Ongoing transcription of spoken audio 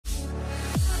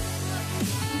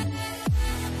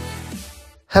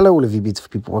Hello all of you beautiful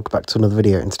people, welcome back to another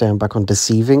video, and today I'm back on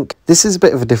Deceive.Inc. This is a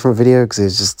bit of a different video because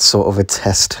it's just sort of a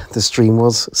test, the stream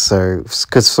was. So,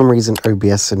 because for some reason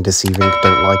OBS and Deceive.Inc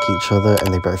don't like each other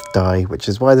and they both die, which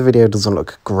is why the video doesn't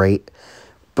look great.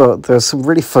 But there's some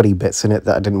really funny bits in it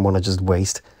that I didn't want to just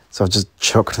waste, so I've just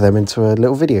chucked them into a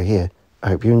little video here.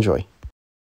 I hope you enjoy.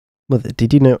 Mother,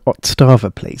 did you know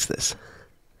Otstava plays this?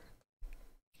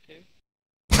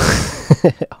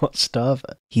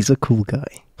 Otstava, he's a cool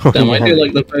guy. Damn, I do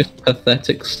like the most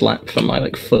pathetic slap for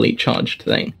my fully charged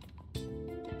thing.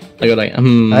 I go like,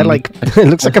 I like. It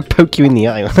looks like I poke you in the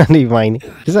eye. I don't mind.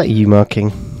 Is that you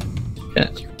marking?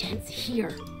 Yeah.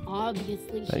 Here,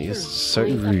 obviously. That is so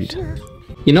rude.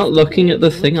 You're not looking at the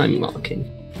thing I'm marking.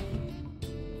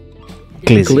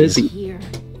 Glizzy.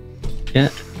 Yeah.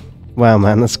 Wow,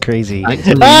 man, that's crazy.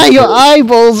 Ah, your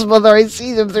eyeballs, mother! I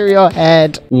see them through your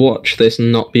head. Watch this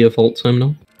not be a vault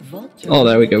terminal. Oh,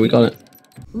 there we go. We got it.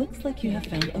 Looks like you have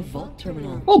found a vault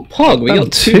terminal. Oh, Pog, we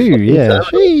got two. Yeah.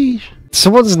 Sheesh.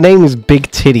 Someone's name is Big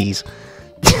Titties.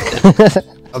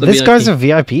 This VIP. guy's a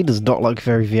VIP. Does not look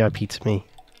very VIP to me.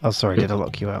 Oh, sorry, did I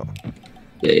lock you out?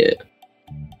 Yeah.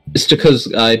 It's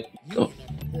because I. Oh.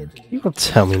 You will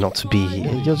tell me not to be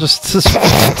here. You're just.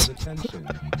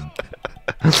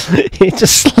 He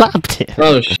just slapped him.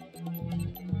 Oh,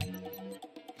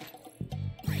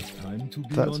 Time to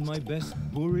be on my best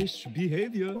boorish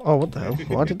behavior. Oh, what the hell?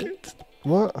 Why did it?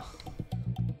 What?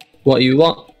 What you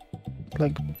want?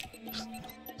 Like.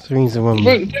 It's the reason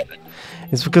why.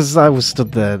 It's because I was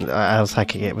stood there, I was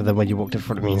hacking it, but then when you walked in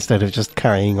front of me, instead of just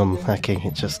carrying on hacking,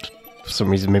 it just, for some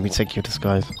reason, made me take your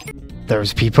disguise.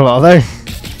 There's people out there.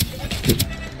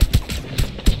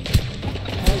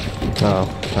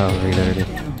 Oh, reloaded.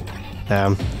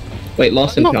 Damn. Wait,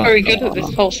 lost in I'm not charge. very good at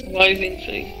this whole surviving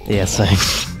thing. Yeah, same.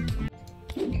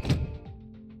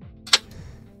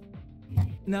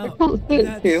 Now, I can't sit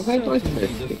that's here. How do I certainly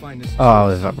sit? the finest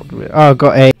I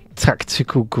got a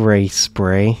tactical grey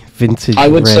spray, vintage I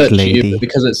would red search lady. you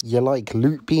because it's. You like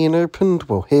loot being opened?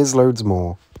 Well, here's loads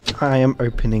more. I am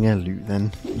opening a loot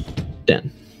then.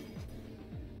 Damn.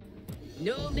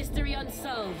 No mystery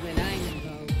unsolved when I'm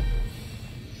involved.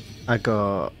 I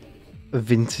got a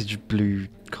vintage blue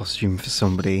costume for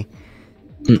somebody.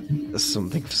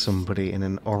 Something for somebody in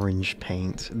an orange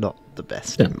paint. Not the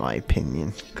best in my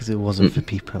opinion, because it wasn't for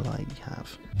people like you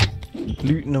have.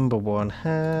 Loot number 1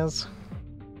 has...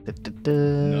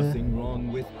 nothing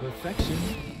wrong with perfection.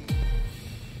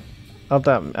 Oh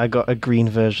damn, I got a green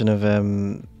version of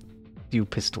Dual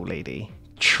Pistol Lady.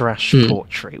 Trash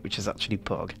Portrait, which is actually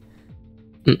Pog.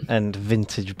 And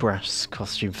vintage brass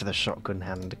costume for the shotgun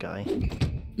hand guy.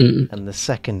 And the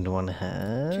second one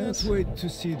has... Can't wait to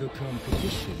see the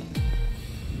competition.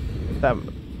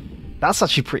 That's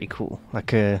actually pretty cool.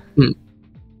 Like a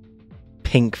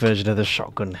pink version of the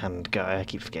shotgun hand guy. I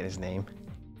keep forgetting his name.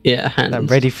 Yeah, hands. I'm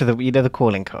ready for the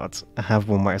calling cards. I have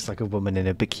one where it's like a woman in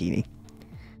a bikini.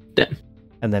 Damn.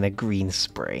 And then a green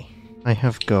spray. I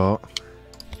have got...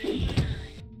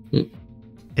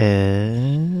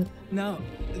 Now,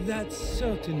 that's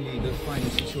certainly the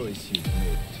finest choice you've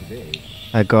made today.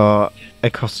 I got a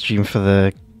costume for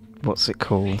the... what's it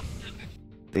called?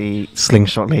 The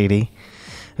slingshot lady.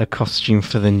 A costume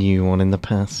for the new one in the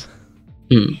pass.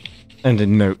 And a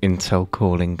no intel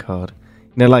calling card.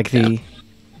 You know, like the...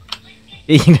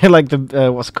 You know, like the...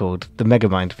 what's it called? The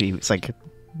Megamind view. It's like...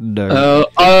 No.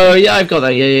 Oh, yeah, I've got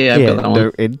that. Yeah, I've got that one.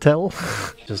 No intel.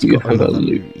 Just You got have a another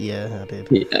loot. Yeah, I did.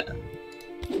 Yeah.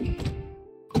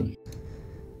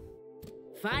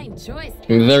 Fine choice.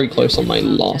 I'm very close on my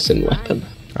Larson weapon.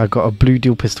 I got a blue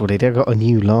dual pistol lady. I got a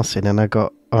new Larson, and I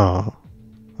got... Oh.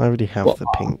 I already have What? the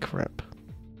pink rep.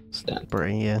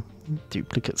 Spray, yeah.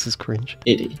 Duplicates is cringe.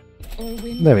 Idiot.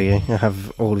 There we go. I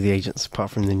have all of the agents apart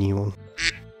from the new one.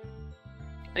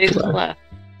 Are you still there?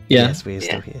 Yeah. Yes, we are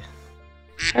still here.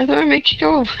 How do I make you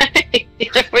go away?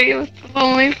 I was still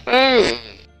on my phone.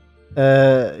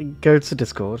 Go to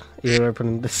Discord. You're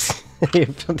opening this. You're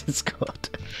on Discord.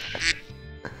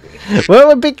 Well,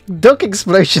 a big duck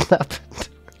explosion happened.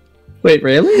 Wait,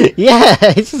 really? Yeah,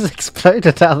 it just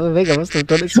exploded out of the thing. I must have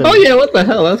done it so. Oh yeah, what the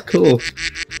hell? That's cool.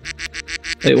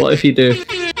 Wait, what if you do?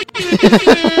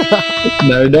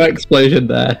 No explosion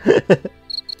there.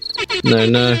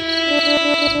 No.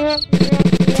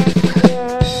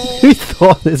 Who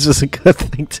thought this was a good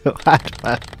thing to add,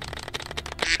 man?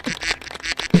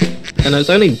 And it's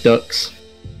only ducks.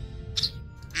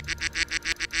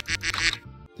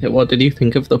 Yeah, what did you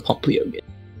think of the Poplio game?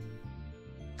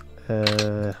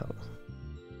 Hold on.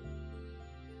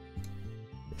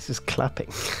 This is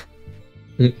clapping.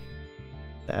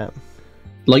 Damn.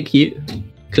 Like you,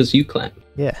 because you clap.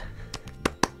 Yeah.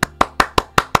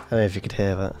 don't know if you could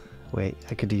hear that. Wait,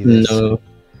 I could do this. No.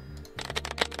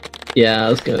 Yeah, I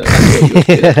was gonna.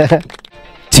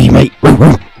 Teammate!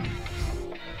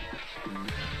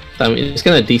 Damn, you're just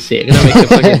gonna DC it. You're gonna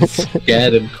make it fucking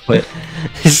scared and quit.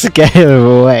 Scare him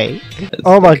away.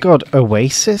 Oh my god,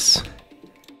 Oasis?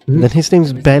 Then his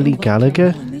name's Belly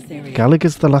Gallagher.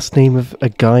 Gallagher's the last name of a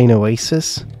guy in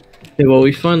Oasis. Yeah, well,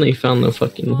 we finally found the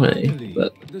fucking way,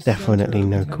 but... Definitely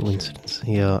no coincidence.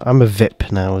 Yeah, I'm a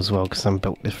VIP now as well, because I'm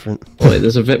built different. Wait,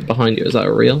 there's a VIP behind you, is that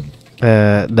a real?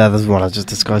 No, there's one I just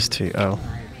disguised to. Oh.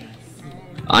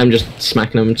 I'm just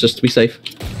smacking him just to be safe.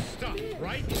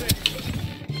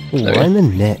 Ooh, right in the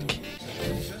neck.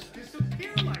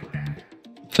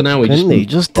 For now, we Couldn't he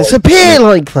just disappear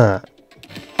like that?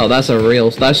 Oh, that's a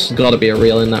real. That's gotta be a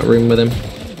real in that room with him.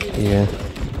 Yeah.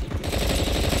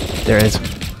 There it is.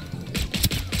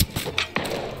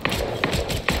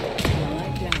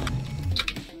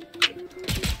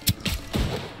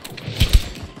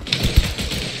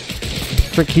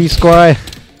 Frick you, Squire.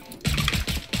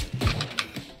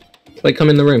 Wait, come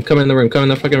in the room. Come in the room. Come in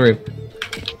the fucking room.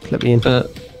 Let me in.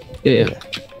 Yeah.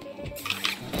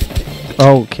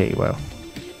 Okay, well.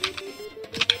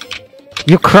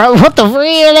 You crap! What the fuck are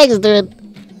your legs doing?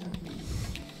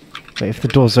 Wait, if the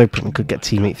door's open, we could get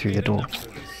teammate through the door.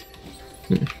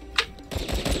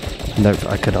 No,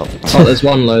 I cannot. Oh, there's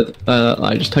one load.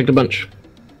 I just tagged a bunch.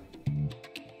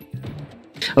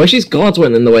 I wish these guards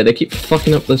weren't in the way. They keep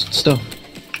fucking up this stuff.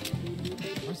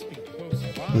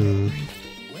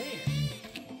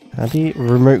 How do you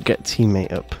remote get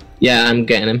teammate up? Yeah, I'm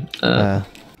getting him.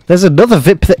 There's another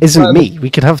VIP that isn't me. We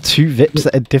could have two VIPs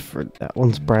that are different. That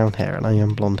one's brown hair and I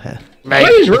am blonde hair.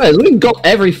 Where's Rez? We've got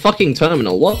every fucking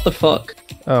terminal. What the fuck?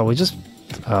 Oh, we just...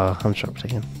 I'm shocked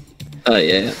again. Oh,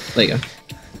 yeah. There you go.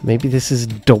 Maybe this is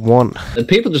the one. And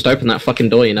people just open that fucking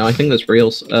door, you know. I think there's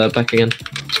reals back again.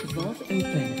 Vault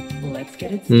open. Let's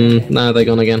get it started. No, they're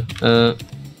gone again.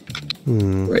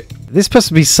 Right. This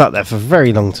person be sat there for a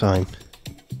very long time.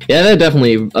 Yeah, they're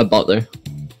definitely a bot though.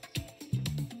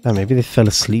 Oh, maybe they fell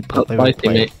asleep while they were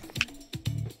playing.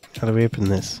 How do we open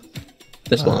this?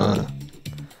 This one.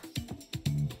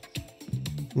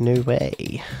 No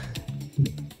way.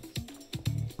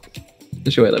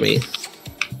 Just wait, let me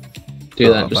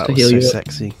do that just to heal you.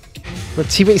 Sexy. But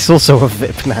teammate's also a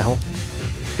VIP now.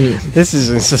 This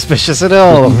isn't suspicious at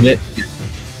all. VIP.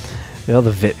 The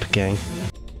other VIP gang.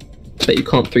 Bet you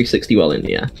can't 360 well in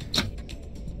the air.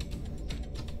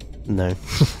 No.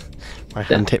 My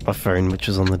hand hit my phone, which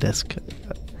was on the desk.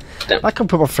 Damn. I can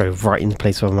put my phone right in the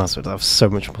place where my mouse would have so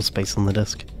much more space on the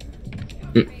desk.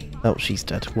 Oh, she's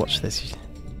dead. Watch this.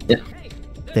 Yeah.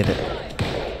 Did it.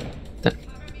 Damn.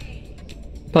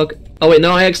 Pug. Oh wait,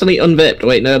 no, I accidentally unvipped.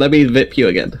 Wait, no, let me vip you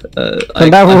again.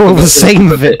 And now we're all the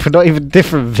same VIP, we're not even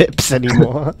different VIPs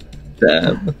anymore.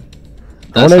 Damn.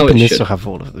 I want to open this to have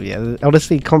all of them, yeah.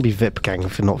 Honestly, it can't be VIP gang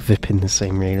if you're not VIPing the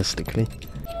same realistically.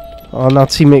 Oh, now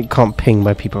teammate can't ping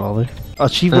by people, are they?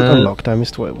 Achievement unlocked, I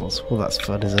missed what it was. Well, that's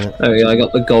fun, isn't it? Oh yeah, I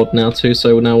got the gold now too,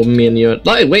 so now me and you are...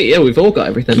 Like, wait, yeah, we've all got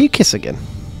everything. Can you kiss again?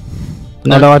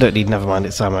 No. Oh no, I don't need, never mind,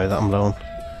 it's ammo that I'm low on.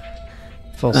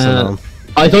 False alarm.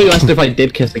 I thought you asked if I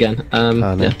did kiss again.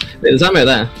 No. Yeah. There's ammo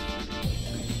there.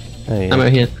 Oh, yeah. Ammo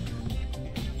here.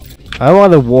 I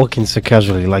want to walk in so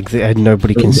casually, like that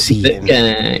nobody can see Vip him.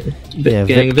 gang. Yeah,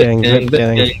 Vip gang, VIP Vip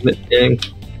gang, gang, Vip gang,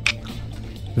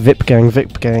 VIP gang,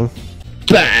 VIP gang.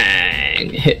 Bang!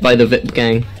 Hit by the Vip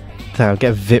gang. Now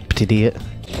get VIPed, idiot.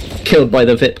 Killed by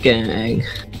the Vip gang.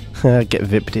 Get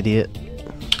VIPed, idiot.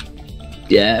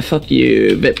 Yeah, fuck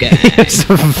you, Vip gang.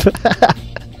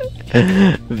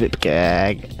 VIP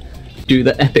gang. Do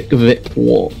the epic Vip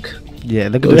walk. Yeah,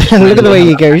 look at look at the way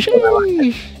you go.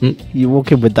 You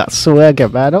walk in with that swagger,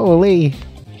 man. Holy.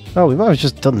 Oh, we might have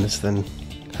just done this then.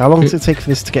 How long does it take for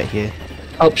this to get here?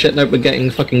 Oh shit, no, we're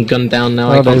getting fucking gunned down now.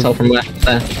 I can't tell from where.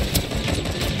 There.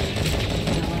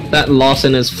 That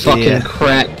Larson is fucking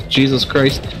cracked. Jesus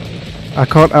Christ. I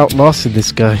can't outlast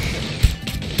this guy.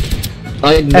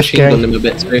 I machine gunned him a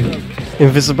bit too.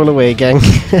 Invisible away, gang.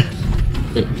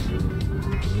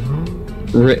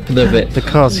 Rip the Vip. The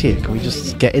car's here, can we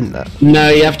just get in there? No,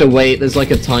 you have to wait, there's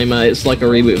like a timer, it's like a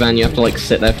reboot van, you have to like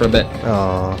sit there for a bit.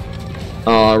 Aww.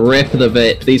 Oh, rip the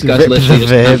Vip. These guys rip literally the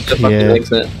just have to fucking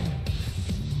exit.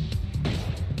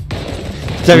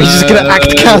 So he's just gonna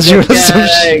act casual or some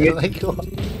shit. Like,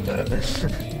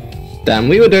 damn,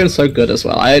 we were doing so good as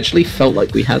well. I actually felt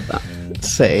like we had that.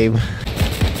 Same.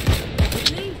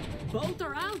 Both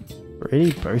are out.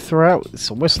 Really? Both are out? It's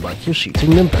almost like you're shooting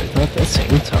them both at the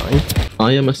same time.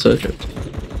 I am a surgeon.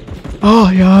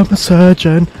 I am a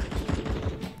surgeon.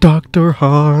 Dr.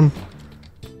 Han.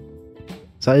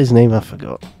 Is that his name? I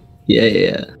forgot.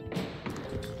 Yeah.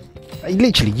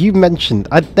 Literally, you mentioned...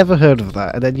 I'd never heard of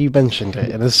that, and then you mentioned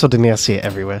it, and then suddenly I see it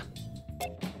everywhere.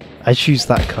 I choose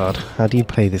that card. How do you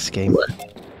play this game?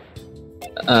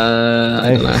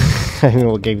 I don't know. I don't know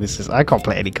what game this is. I can't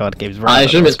play any card games. I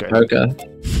should have been poker.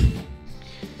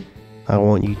 I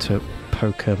want you to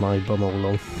poker my bum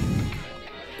along.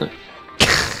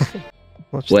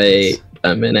 Wait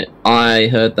a minute. I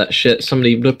heard that shit.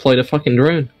 Somebody deployed a fucking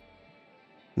drone.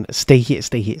 Stay here,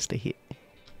 stay here, stay here.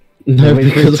 No,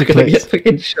 wait for it because to I'm gonna close. get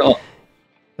fucking shot.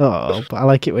 Oh, but I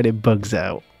like it when it bugs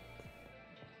out.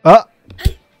 Oh!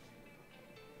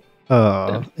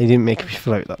 Oh, he didn't make me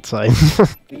float that time.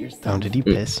 Damn, did he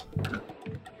piss?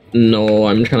 No,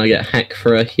 I'm trying to get hacked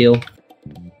for a heal.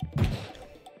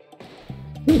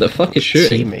 Who the fuck is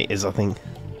shooting? Teammate is, I think.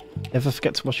 Never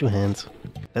forget to wash your hands.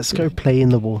 Let's go play in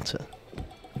the water.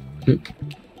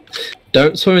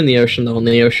 Don't swim in the ocean though on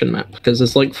the ocean map because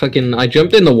it's like fucking. I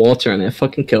jumped in the water and it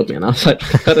fucking killed me and I was like,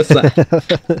 what is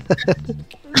that?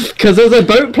 Because there's a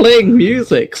boat playing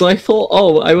music, so I thought,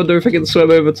 oh, I wonder if I can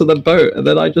swim over to the boat, and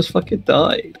then I just fucking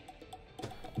died.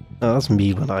 Oh, that's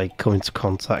me when I come into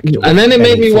contact. And then it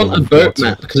made me want a form of boat water.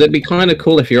 map because it'd be kind of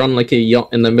cool if you're on like a yacht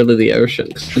in the middle of the ocean.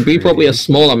 Because it'd be probably a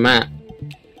smaller map.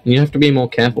 And you have to be more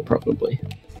careful, probably.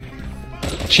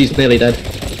 She's nearly dead.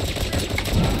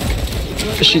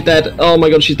 She's dead. Oh my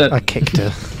god, she's dead. I kicked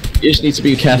her. You just need to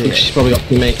be careful. Yeah. She's probably got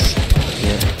teammates.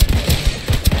 Yeah.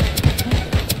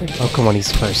 Oh, come on,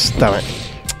 he's close. Damn it.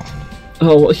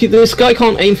 Oh, this guy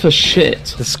can't aim for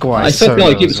shit. The squad I is said so no, I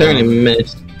low keep as saying well. he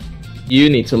missed. You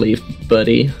need to leave,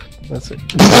 buddy. That's it.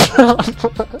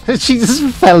 She just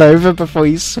fell over before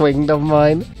he swinged on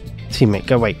mine. Teammate,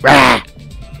 go away. Rah!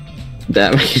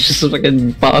 Damn, he's just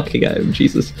fucking barking at him,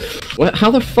 Jesus. How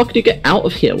the fuck do you get out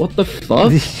of here? What the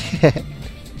fuck?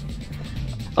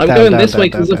 I'm Down, going down, this down, way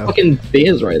because down, the down. fucking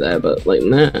beers right there, but like,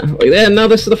 nah. Like, there, now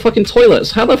this is the fucking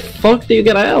toilets. How the fuck do you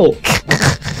get out?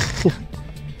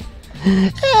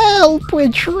 Help, we're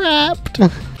trapped. Go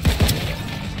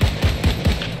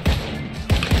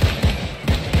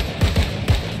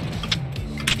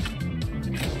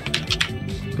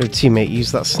teammate,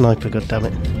 use that sniper,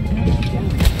 goddammit.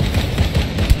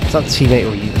 Is that teammate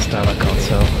or you that's down? I can't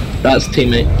tell. That's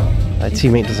teammate.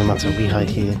 Teammate doesn't matter, we hide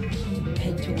here.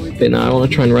 But now I want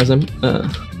to try and res him.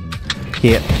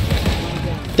 Here.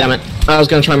 Damn it. I was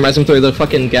going to try and res him through the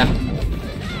fucking gap.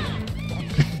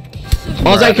 I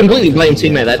was like completely blame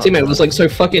teammate. That teammate was like so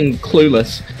fucking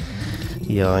clueless.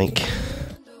 Yoink.